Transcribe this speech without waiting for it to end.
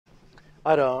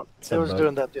I don't. They was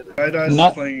doing that the other day. Nighteyes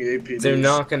is playing APD. They're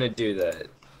not gonna do that.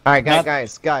 Alright,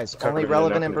 guys, only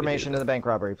relevant information to the bank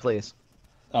robbery, please.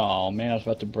 Oh man, I was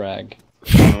about to brag.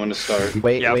 I don't know when to start.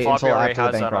 Wait Yeah, Floppy until already after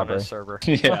has the bank that on robbery. his server.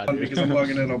 Yeah. Because I'm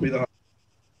logging in, I'll be the.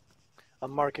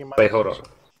 I'm marking my. Wait, hold on.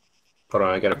 Hold on,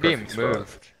 I got a I'm being perfect spot.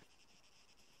 moved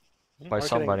by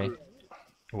somebody.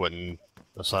 What, in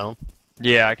Asylum?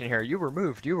 Yeah, I can hear you were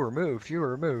moved. You were moved. You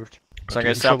were moved. So I'm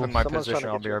gonna step in my position.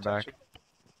 I'll be right back.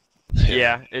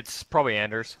 Yeah, it's probably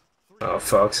Anders. Oh,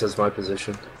 Fox has my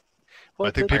position. I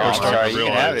think people are starting Sorry, to you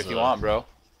realize. can have it if you want, bro.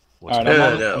 Alright,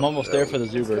 I'm almost there for the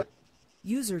Zuber.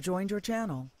 User joined your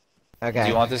channel. Okay. Do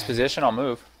you want this position? I'll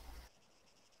move.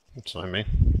 It's not me.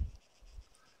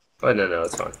 Oh, no,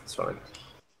 it's fine. It's fine.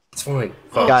 It's fine.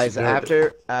 Fox, Guys, you nailed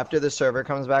it. after the server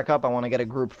comes back up, I want to get a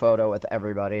group photo with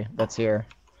everybody that's here.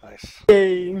 Nice.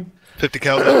 50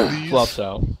 cal, please. Flops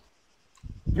out.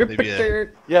 Maybe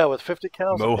Yeah, with 50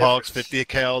 cows. Mohawks, 50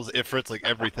 cals, Ifrits, like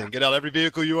everything. Get out every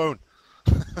vehicle you own.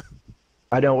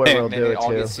 I know where we'll Man, do they it all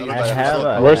too. get seated I by have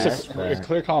themselves. a Where's the flashback.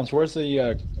 clear comms? Where's the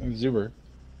Zuber?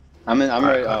 I'm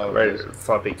ready. Right,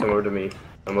 Floppy, come over to me.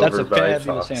 I'm That's over a by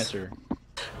fabulous Fox. answer.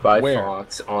 By Where?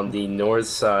 Fox on the north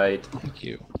side. Thank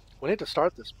you. We need to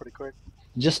start this pretty quick.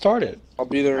 Just start it. I'll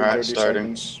be there in Alright, 30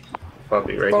 starting. seconds.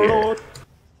 Floppy, right here.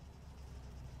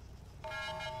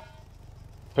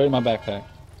 Put it in my backpack.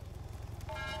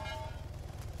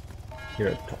 Here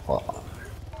at the top.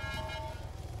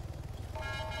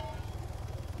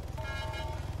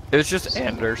 It was just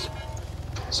Anders.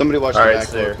 Somebody watch Alright, the back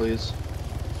it's door, there. please.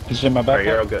 Is it in my Alright,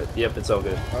 you're all backpack? good. Yep, it's all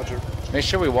good. Roger. Make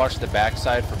sure we watch the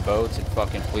backside for boats and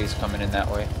fucking police coming in that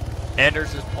way.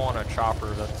 Anders is pulling a chopper.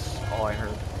 That's all I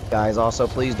heard. Guys, also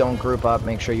please don't group up.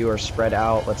 Make sure you are spread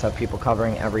out. Let's have people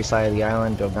covering every side of the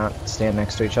island. Do not stand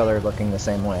next to each other looking the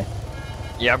same way.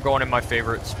 Yeah, I'm going in my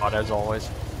favorite spot as always.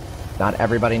 Not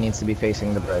everybody needs to be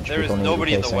facing the bridge. There is People need to be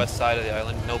nobody in the facing- west side of the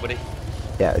island. Nobody.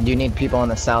 Yeah, do you need people on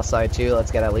the south side too?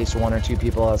 Let's get at least 1 or 2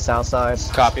 people on the south side.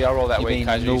 Copy, I'll roll that You way. mean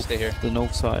Kaiser, you north- stay here. The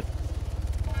north side.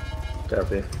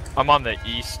 Copy. I'm on the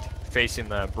east, facing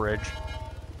the bridge.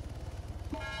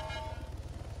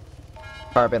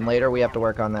 Carbon, later we have to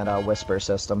work on that whisper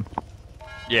system.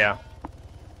 Yeah.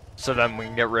 So then we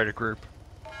can get rid of group.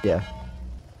 Yeah.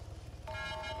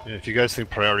 Yeah, if you guys think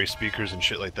priority speakers and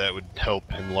shit like that would help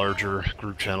in larger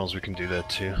group channels, we can do that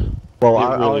too. Well, It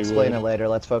I'll really explain would. it later.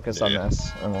 Let's focus on Yeah.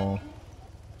 this, and we'll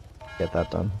get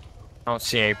that done. I don't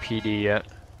see any PD yet.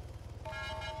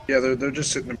 Yeah, they're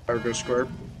just sitting in Cargo Square.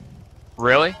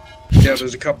 Really? Yeah,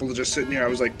 there's a couple that just sitting here. I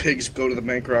was like, pigs go to the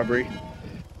bank robbery.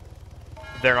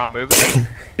 They're not moving?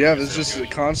 Yeah, there's just a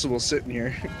constable sitting here.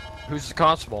 Who's the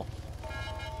constable?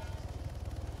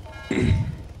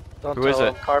 Don't Who is tell it?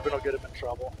 him. Carbon will get him in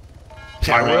trouble.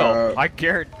 I will. I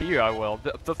guarantee you I will.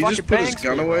 The He fucking just put his bank's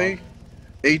gun being away. robbed.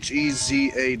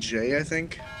 Hezaj, I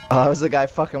think. Oh, that was the guy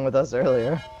fucking with us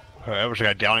earlier. I wish I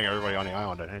got downing everybody on the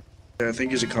island, I think. Yeah, I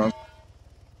think he's a constable.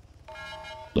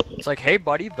 It's like, hey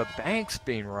buddy, the bank's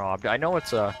being robbed. I know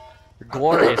it's a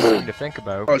glorious thing to think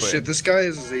about. Oh but... shit, this guy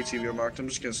has his ATV unlocked. I'm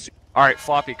just gonna see. Alright,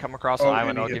 Floppy, come across the Oh,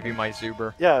 island, and he I'll hit give me. you my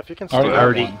Zuber. Yeah, if you can Already stay got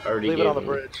already, one. Already leave it on the gave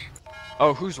me. bridge.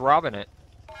 Oh, who's robbing it?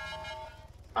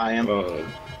 I am. You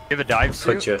have a dive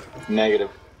suit? Put you. Negative.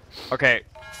 Okay,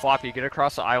 Floppy, get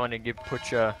across the island and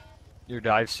put your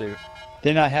dive suit.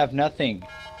 Then I have nothing.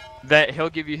 That he'll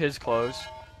give you his clothes,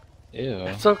 Ew.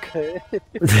 It's okay.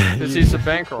 because he's a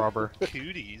bank robber.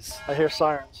 Cooties. I hear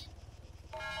sirens.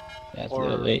 That's Or- a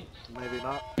little late. Maybe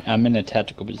not. I'm in a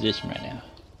tactical position right now.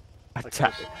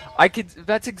 I could.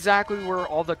 That's exactly where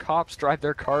all the cops drive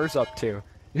their cars up to.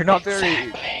 You're not very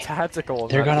Exactly. tactical. in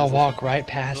They're that gonna position. walk right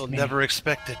past You'll me. never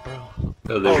expect it, bro.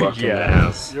 Oh, they walked in the yeah.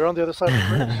 house. You're on the other side of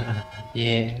the bridge?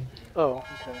 Yeah. Oh,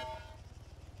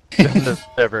 okay.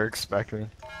 Never expect me.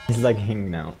 He's like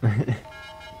hanging out.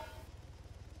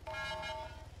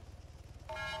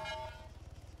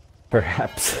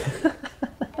 Perhaps.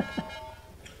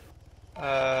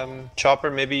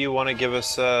 Chopper, maybe you want to give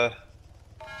us a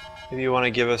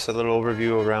little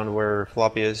overview around where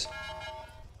Floppy is.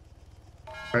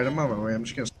 Alright, I'm on my way. I'm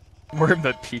just gonna. We're in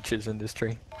the peaches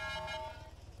industry.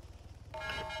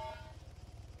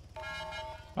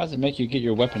 How does it make you get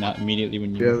your weapon out immediately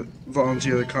when you... Yeah,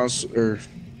 volunteer the constable or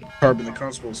Carbon the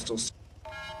constable is still.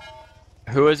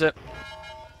 Who is it?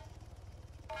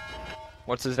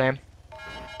 What's his name?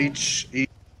 H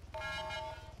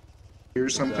or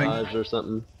something. Or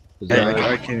something.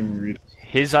 I can't even read it.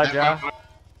 Hizaja?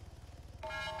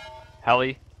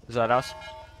 Heli? Is that us?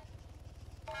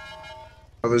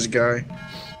 Oh, there's a guy.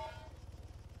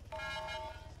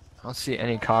 I don't see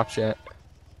any cops yet.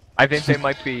 I think they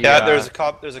might be. Yeah, there's a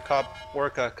cop. There's a cop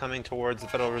Orca coming towards the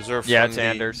Federal Reserve. Yeah, from it's the,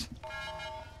 Anders.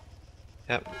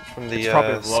 Yep, from the It's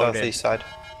probably loaded. southeast side.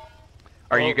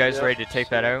 Are you guys ready to take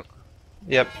that out?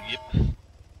 Yep.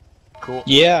 Cool.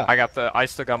 Yeah. I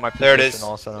still got my position There it is.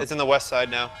 all set up. It's in the west side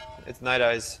now. It's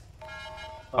Nighteyes.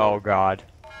 Oh god.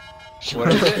 What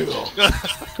is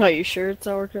it? Are you sure it's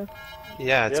Orca?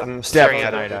 Yeah, it's, Yep. I'm staring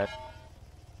at Definitely it. Nighteyes.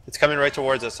 It's coming right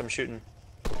towards us. I'm shooting.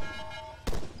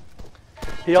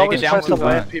 He Take always it down tries to with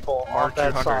land the people on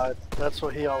that R200. side. That's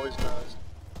what he always does.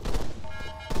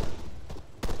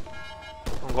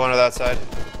 I'm going to that side.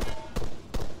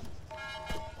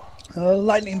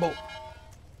 Lightning bolt.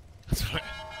 He's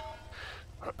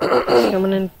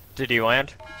coming in. Did he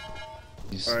land?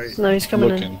 Alright. No, he's coming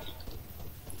Looking. in.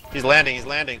 He's landing. He's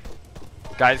landing.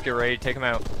 Guys, get ready. Take him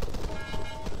out.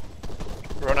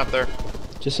 Run up there.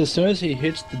 Just as soon as he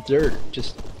hits the dirt,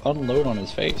 just unload on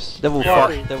his face. Double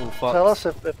Harvey, fuck. Double fuck. Tell us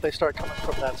if they start coming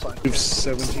from that side. We've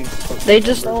 17. They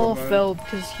just all fell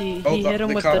because he Oh, hit him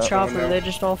the with the cops are chopper. going now. They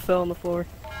just all fell on the floor.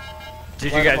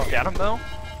 Did you guys get him though?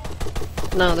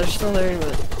 No, they're still there,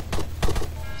 but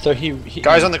So he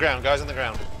Guys on the ground. Guys on the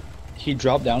ground. he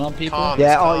dropped down on people. Comms,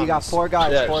 Yeah, oh, you got comms. 4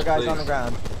 guys, Yes, 4 guys please. on the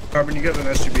ground. Carbon, you got an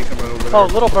SUV coming over there. Oh,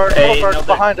 little bird Hey, bird's no,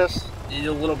 behind us. A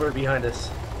little bird behind us.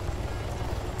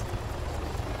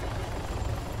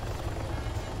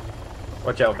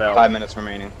 Watch out, Val. 5 minutes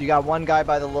remaining. You got 1 guy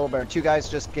by the little bird. 2 guys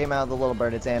just came out of the little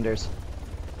bird. It's Anders.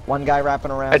 1 guy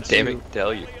wrapping around. God damn two- it,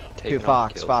 Dell, you Two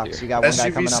Fox. You got 1 guy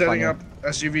SUV coming up on setting you. up.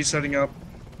 SUV setting up.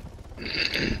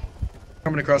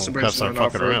 Coming across the bridge. That's not and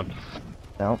fucking off-road. around.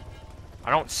 No. I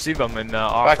don't see them in the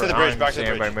Back to the bridge, I don't back to see the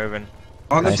anybody bridge. moving.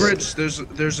 On the Nice. bridge,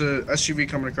 there's a SUV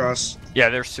coming across. Yeah,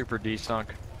 they're super desunk.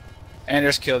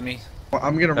 Anders killed me. Well,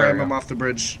 I'm gonna There ram we him go. off the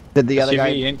bridge. Did the other SUV guy?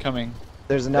 incoming.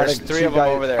 There's another There's 3 2 of them guy,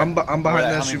 over there. I'm behind the Where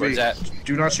that hummingbird's SUV.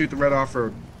 Do not shoot the red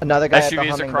off-road. Another guy at the SUVs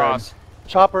hummingbird. across.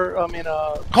 Chopper,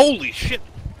 Holy shit!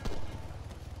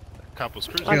 Cop was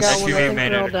cruising. I got one. I SUV think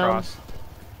made they're all it down. across.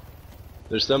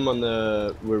 There's some on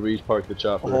the where we parked the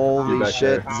chopper. Holy Back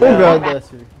shit. there.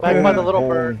 back by the little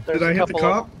bird. There's Did I a hit the couple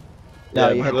of cop? No,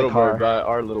 Yeah, you my hit the little car. bird,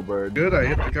 our little bird. Good, I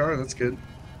hit the car. That's good.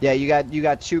 Yeah, you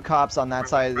got 2 cops on that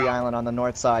side of the island on the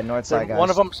north side guys. One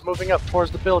of them's moving up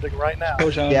towards the building right now.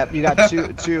 Yep, you got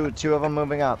two of them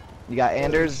moving up. You got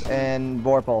Anders and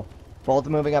Vorpal. Both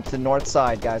moving up to the north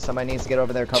side, guys. Somebody needs to get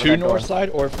over there, cover To that door. north side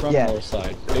or from Yeah. north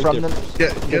side? Big From the, difference.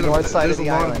 Get the him. north side There's of the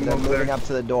a lot island. them They're over moving there. up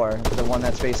to the door, the one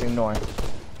that's facing north.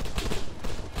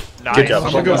 Nice. Good job.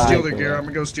 I'm gonna go Bye. steal their gear. I'm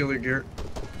gonna go steal their gear.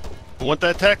 Want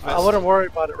that tech I vest? wouldn't worry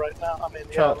about it right now. I mean,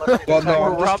 yeah, unless Well, no, We're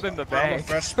I'm just- robbing the I'm a bank.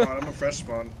 fresh spawn. I'm a fresh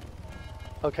spawn.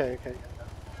 Okay.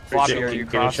 Floppy, are you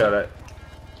Give me a crossing? shot at.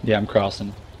 Yeah, I'm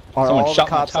crossing. Are Someone all the shot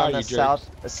my cops tire, on the you jerks.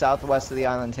 southwest of the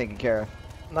island taken care of?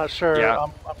 Not sure. Yeah.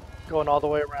 I'm going all the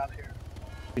way around here.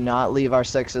 Do not leave our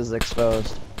 6s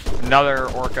exposed. Another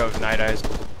Orca of Nighteyes.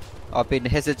 Up in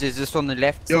Hesage is just on the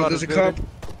left Yo, side there's a of the cop. building.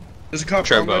 There's a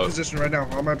cop on my Trumbo. position right now.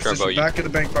 On my Trumbo, position. you- Back of the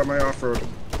bank by my off-road.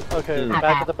 Okay,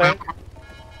 back of the bank.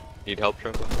 Need help,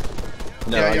 Trumbo?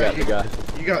 No, Yeah, I yeah, got the guy.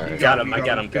 You got Got him, you I got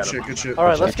got him, Good got shit, him. good shit. All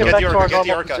right, let's get Get back the to Orca, our get the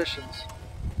normal Orca. positions.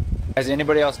 Has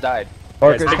anybody else died?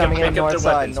 Orca's Guys, coming pick in up north their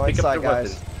side, weapons, north pick up side, their guys.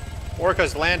 weapons.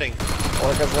 Orca's landing.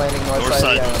 Orca's landing north North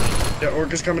side of the side. island. Yeah,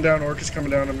 Orca's coming down. Orca's coming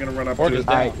down. I'm gonna run up to Orca's it.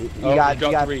 down. Alright, you Oh, got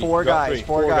drop 4 drop guys, three.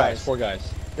 4 guys. 4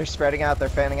 guys. They're spreading out, they're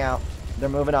fanning out. They're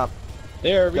moving up.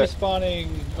 They're respawning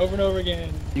over and over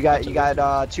again. You got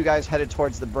 2 guys headed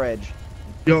towards the bridge.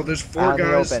 Yo, there's 4 Out in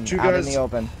the guys. open, 2 out in guys. the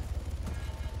open.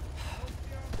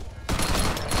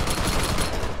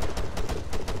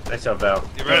 Nice job, Val.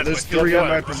 You Yeah, ready? there's Let's go 3 on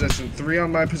fly. my position. 3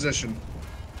 on my position.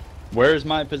 Where's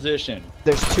my position?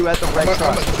 There's 2 at the red I'm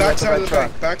truck. 2 at back the side red of the truck.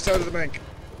 bank. Back side of the bank.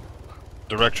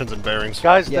 Directions and bearings.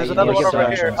 Guys, Yeah, there's you another need to one get over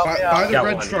the here. directions. Help me By out. the Got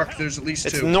red one. truck, there's at least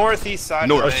It's 2. northeast side.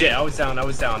 North. Oh of the shit, bank. I was down.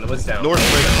 North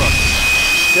red truck.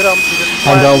 Get him.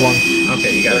 I got one.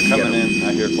 Okay, you got him. You got him. in.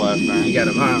 I hear flashbang. You got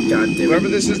him. Oh, god damn Whoever it.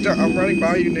 this is, I'm running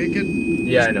by you naked.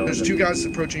 Yeah, I know. There's 2 guys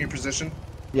approaching your position.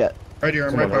 Yeah. Right here,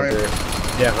 I'm right by him.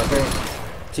 Yeah, Hunter.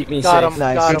 Keep me Got safe. him.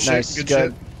 Nice, Got Good him. shit, nice, good good.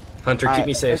 shit. Hunter, keep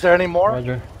me Is safe. there any more?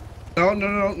 No,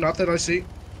 not that I see.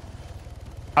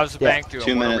 How's the Yeah. bank doing?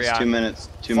 2 What are we minutes, at? 2 minutes,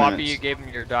 2 Floppy, minutes. you gave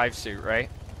him your dive suit, right?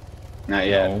 Not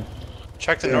yet.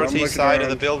 Check the Yeah, I'm northeast looking side of around.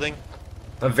 the building.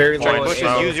 I'm very Check low. bushes.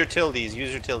 slow. Use your tildes.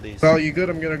 Use your tildes. Val, you good?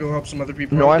 I'm gonna go help some other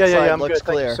people. North Yeah, side I'm looks good.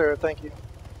 Thank clear. you, sir. Thank you.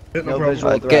 Hit, no No problem.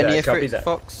 visual Get threat. near copy that.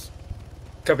 Fox.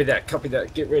 Copy that. Copy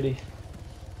that. Get ready.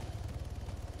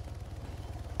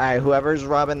 Alright, whoever's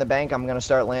robbing the bank, I'm gonna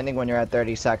start landing when you're at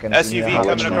 30 seconds. SUV You know how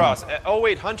coming much across. Oh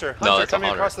wait, Hunter. No, Hunter that's a coming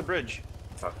Hunter. across the bridge.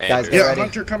 Guys, get Yeah, ready.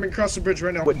 hunter coming across the bridge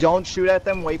right now. Don't shoot at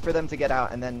them. Wait for them to get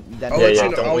out, and then. I'll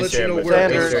let you know where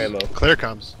it is. Clear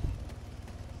comes.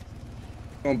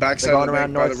 Going backside They're going of the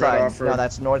around bank by north the red side. off-road. No,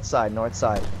 that's north side. North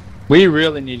side. We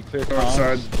really need clear North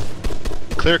comms.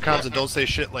 side. Clear comms and don't say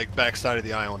shit like backside of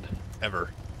the island. Ever.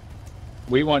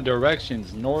 We want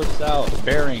directions, north, south,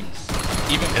 bearings.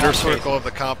 Even Inner circle of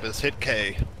the compass, hit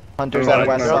K. Hunters on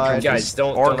west side. Guys,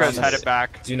 don't. Orca's don't headed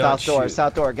back. Do not South door. shoot.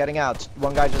 South door. Getting out.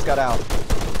 One guy just got out.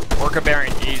 Orca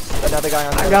bearing east. Another guy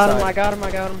on the I other got him, side. I got him,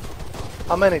 I got him.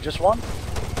 How many? Just one?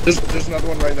 There's another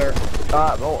one right there.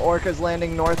 Orca's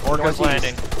landing north. Orca's northeast.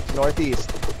 landing.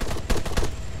 Northeast.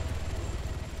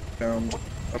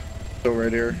 Still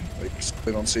right here. Like,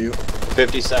 they don't see you.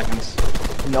 50 seconds.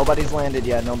 Nobody's landed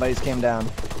yet. Nobody's came down.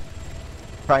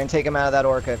 Try and take him out of that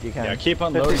Orca if you can. Yeah, keep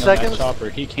on 50 loading on seconds. that chopper.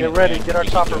 He can't Get ready. land Get when our we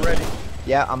chopper do it. ready.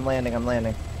 Yeah, I'm landing. I'm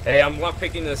landing. Hey, I'm not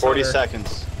picking this. 40 hunter.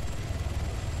 seconds.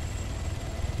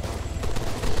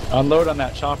 Unload on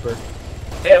that chopper.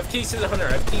 Hey, I've keys to the hunter.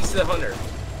 I've keys to the hunter.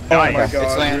 Oh my Nice. god,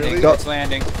 It's landing. really? It's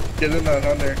landing. Get in that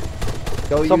hunter.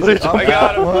 Go Somebody use it. I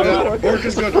got him.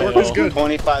 Orca's good, Orca's good.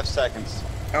 25 seconds.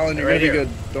 Alan, you're Right gonna be here.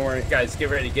 good. Don't worry. Guys, get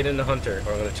ready. Get in the hunter,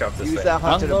 or I'm gonna chop this Use thing. that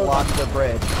hunter to Unload. block the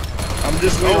bridge. I'm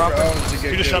just waiting for Alan to You get just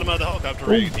good. shot him out of the helicopter,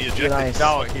 right? He ejected. Nice.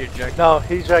 No, he ejected. No,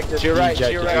 he ejected. To your right, to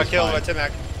Ejected. your Got right. killed by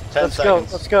Timac. 10 Let's go.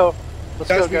 seconds. Let's go. Let's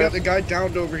Guys, go, we got guys. the guy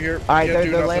downed over here. Alright, Can't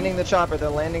do they're nothing. landing the chopper. They're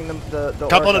landing the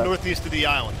Top on the Orca. northeast of the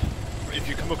island. If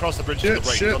you come across the bridge to Shit, the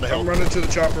right, shit. on the hill. I'm running to the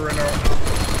chopper right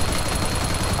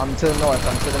now. I'm to the north.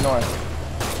 I'm to the north.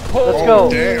 Let's go.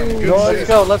 Damn, good Let's shit.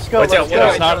 go. Let's go. Watch out! Let's One go. guy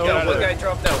It's not dropped out. over. One guy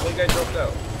dropped out. One guy dropped out.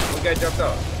 One guy dropped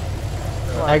out.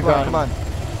 Come on, come on, come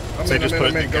on. Say just put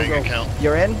it in the go, gang go. account.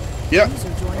 You're in? Yeah, User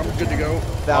joined I'm your good to channel. go.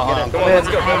 Val, get in. Come on, let's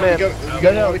go. I'm in. You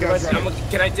got a lot of guys running.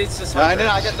 Can I ditch this No, I hunter? know,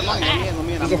 I got the money. Let me in, let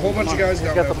me in. There's a whole bunch of guys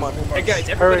down got there. the money. Hey guys,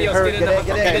 everybody else Hurry, get in the hurry.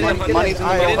 hunter. Get Get in, in the get hunter. in. Money's in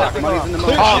the Get in the mohawk. hunter. Money's in the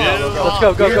Clear mohawk. comms. Let's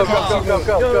go. Go, go, go, go,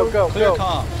 go, go, go, Clear go, go.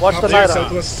 comms. Watch the Clear night eyes.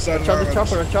 southwest side of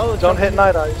the island. Don't hit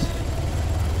night eyes.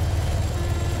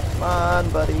 Come on,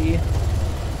 buddy.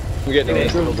 We're getting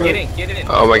Get in. in. Get in. Get in.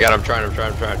 Oh my god, I'm trying.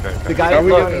 The guy, How are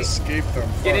we look, gonna escape them?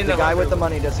 Get in the guy with the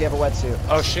hunter. money, does he have a wetsuit?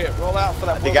 Oh shit, roll out for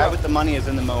that. The guy with the money is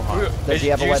in the mohawk. Does he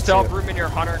have a Do you still wetsuit? have room in your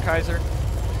hunter, Kaiser?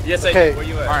 Yes, I Okay. do. Where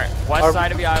you at? Alright, west Our-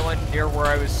 side of the island, near where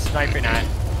I was sniping at.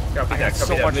 Copy I that. got Copy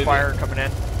so that. much Move fire in. coming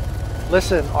in.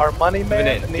 Listen, our money man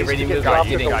in. Get needs ready to to get move. dropped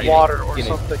Get in in, the get in, water or get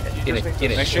in, something. You get just in, need get to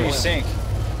in. Make sure you swim. sink.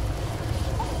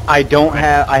 I don't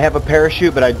have. I have a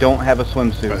parachute, but I don't have a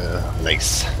swimsuit.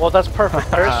 Nice. Well, that's perfect.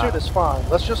 Parachute is fine.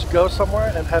 Let's just go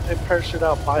somewhere and have him parachute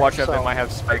out by Watch out, himself. they might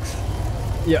have spikes.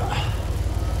 Yeah.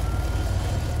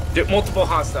 Multiple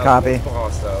hostiles. Copy. Multiple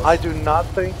hostiles. I do not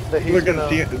think that he's They're gonna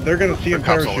see. They're gonna see him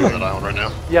Cops all over that parachute. island right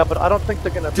now. Yeah, but I don't think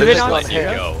they're gonna. Do they just not let let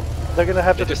him. you go? They're gonna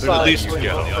have to just decide release between you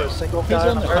going go, for yeah. a single Who's guy on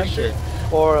on a the parachute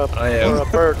hunter? or a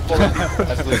bird full of.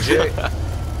 That's legit.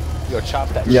 Yo, chop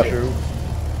that Yep. shit.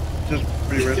 Just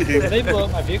pretty risky. If they blow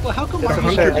up my vehicle, how come my The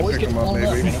vehicle hunter can always pick gets him up, blown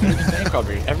up maybe. in a freaking bank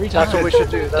robbery? Every time. That's what we should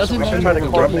do. That's Doesn't what we should matter try to if it's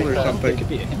a coordinate rebel or that. something. It could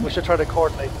be a him. We should try to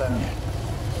coordinate that.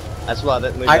 That's why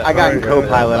that. I got Alright,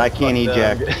 co-pilot. I can't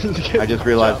eject. I just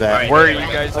realized that. Where are you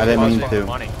guys? I didn't mean depositing to.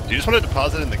 money? Do you just want to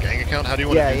deposit in the gang account? How do you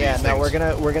want Yeah, to do yeah. these No,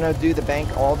 things? we're gonna do the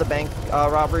bank, all the bank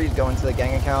robberies go into the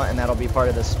gang account, and that'll be part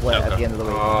of the split at the end of the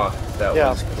week. Oh, that Yeah.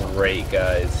 was great,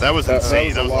 guys. That was That insane.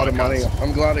 was a lot of money. cops.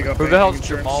 I'm glad I got Who the banking hell's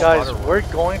insurance. Jamal? Guys, Butterworth. we're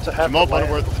going to have Jamal to land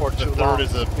Butterworth before the too third long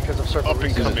is a because of certain Up and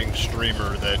reasons. coming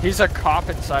streamer that He's a cop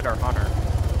inside our hunter.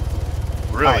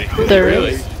 really. There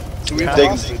Really? is. So we have Take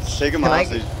hostage. take him Can I-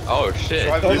 hostage. Oh shit.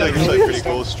 Drive He's into like the a pretty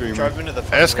cool streamer. Drive into the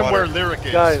fucking Ask him water. where Lyric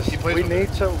is. Guys, he plays we with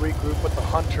need to regroup with the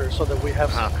hunter so that we have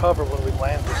some Uh-huh. cover when we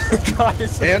land this thing.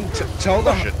 Guys. And tell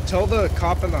the Shit. tell the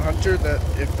cop and the hunter that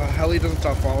if the heli doesn't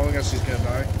stop following us, he's gonna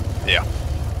die. Yeah.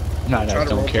 No, Try to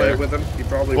don't roleplay care. with him. He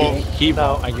probably Well, won't. He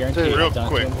No, won't. I guarantee dude. it. Real I've done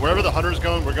quick, to him. wherever the hunter's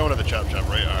going, we're going to the chop chop,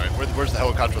 right? Alright, where's the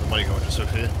helicopter with the money going? Just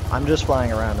over here? I'm just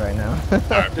flying around right now.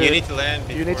 Alright. You need to land.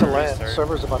 You need to before we land. start.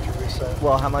 Server's about to reset.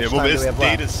 Well, how much Yeah, time well, do it's we have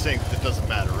left? data synced, it doesn't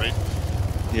matter, right?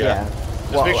 Yeah.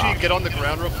 Just Well, make sure you get on the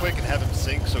ground real quick and have him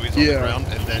sink so he's on Yeah. the ground,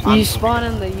 and then... You spawn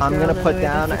in the I'm gonna ground put anyway,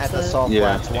 down they fix at the that. salt Yeah.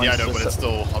 flats. Yeah, I once know, the but it's ser-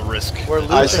 still a risk. We're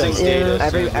I losing. think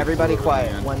data. Everybody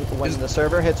quiet. When the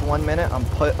server hits 1 minute, I'm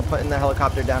putting the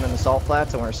helicopter down in the salt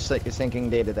flats, and we're syncing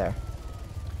data there.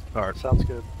 Alright. Sounds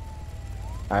good.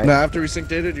 All right. Now, after we sync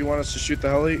data, do you want us to shoot the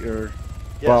heli or?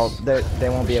 Yes. Well, they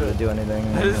won't be able to do anything.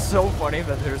 It is so funny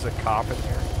that there's a cop in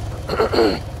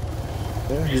here.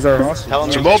 Yeah, he's our hostage. Tell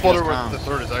him Jamal there's Butterworth pounds. the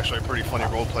third is actually a pretty funny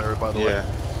role player, by the way. Yeah.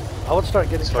 I would start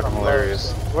getting It's kind of fucking low, hilarious.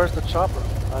 so- Where's the chopper?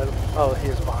 Oh, he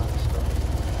is behind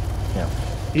us.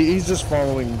 He's just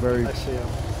following very. I see him.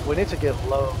 We need to get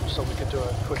low so we can do a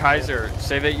quick. Kaiser,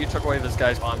 say that you took away this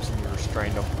guy's bombs and you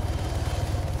restrained him.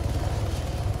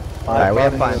 Alright, we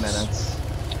have 5 minutes.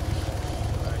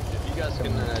 If you guys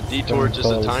can detour just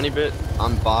a tiny bit,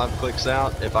 I'm 5 clicks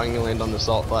out. If I can land on the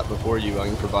salt flat before you, I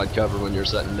can provide cover when you're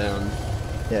setting down.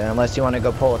 Yeah, unless you want to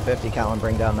go pull a 50 cal and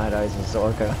bring down Nighteyes and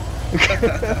Zorka.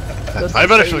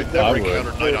 I've actually never would.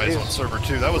 encountered Nighteyes on server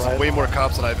 2. That was way more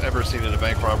cops than I've ever seen in a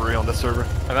bank robbery on this server.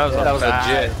 And that was, that was bad.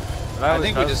 legit. That I was,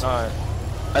 think that we was just. not.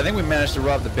 I think we managed to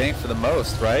rob the bank for the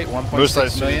most, right? Most I've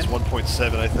 1.6 seen is million.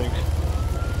 1.7, I think.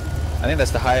 I think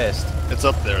that's the highest. It's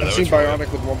up there, though. I've seen It's really-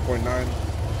 Bionic with 1.9.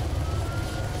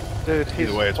 Dude, he's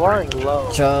Either way, it's flying pretty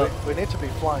low. Chuck. We need to be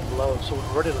flying low so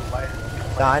we're ready to land.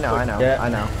 No, I know, I know, Yeah. I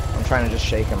know. I'm trying to just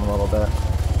shake him a little bit.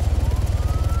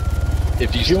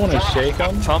 If you want to shake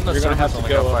them, Tell 'em the you're gonna have server's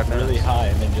to only go got up 5 really minutes. high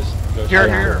and then just go. Here, straight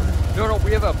here. down. No,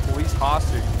 we have a police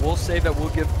hostage. We'll say that we'll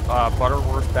give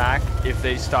Butterworth back if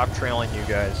they stop trailing you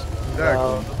guys.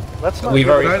 Exactly. Let's not. We've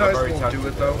do already, that. I've Nighteyes already won't talked do to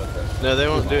it, them though. with it. No, they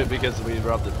won't do it because we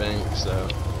robbed the bank, so...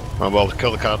 Oh, well,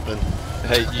 kill the cop then.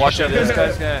 Hey, Watch out, this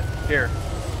guy's gonna... Here.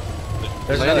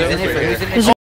 There's Land another over infantry. here. Who's in Is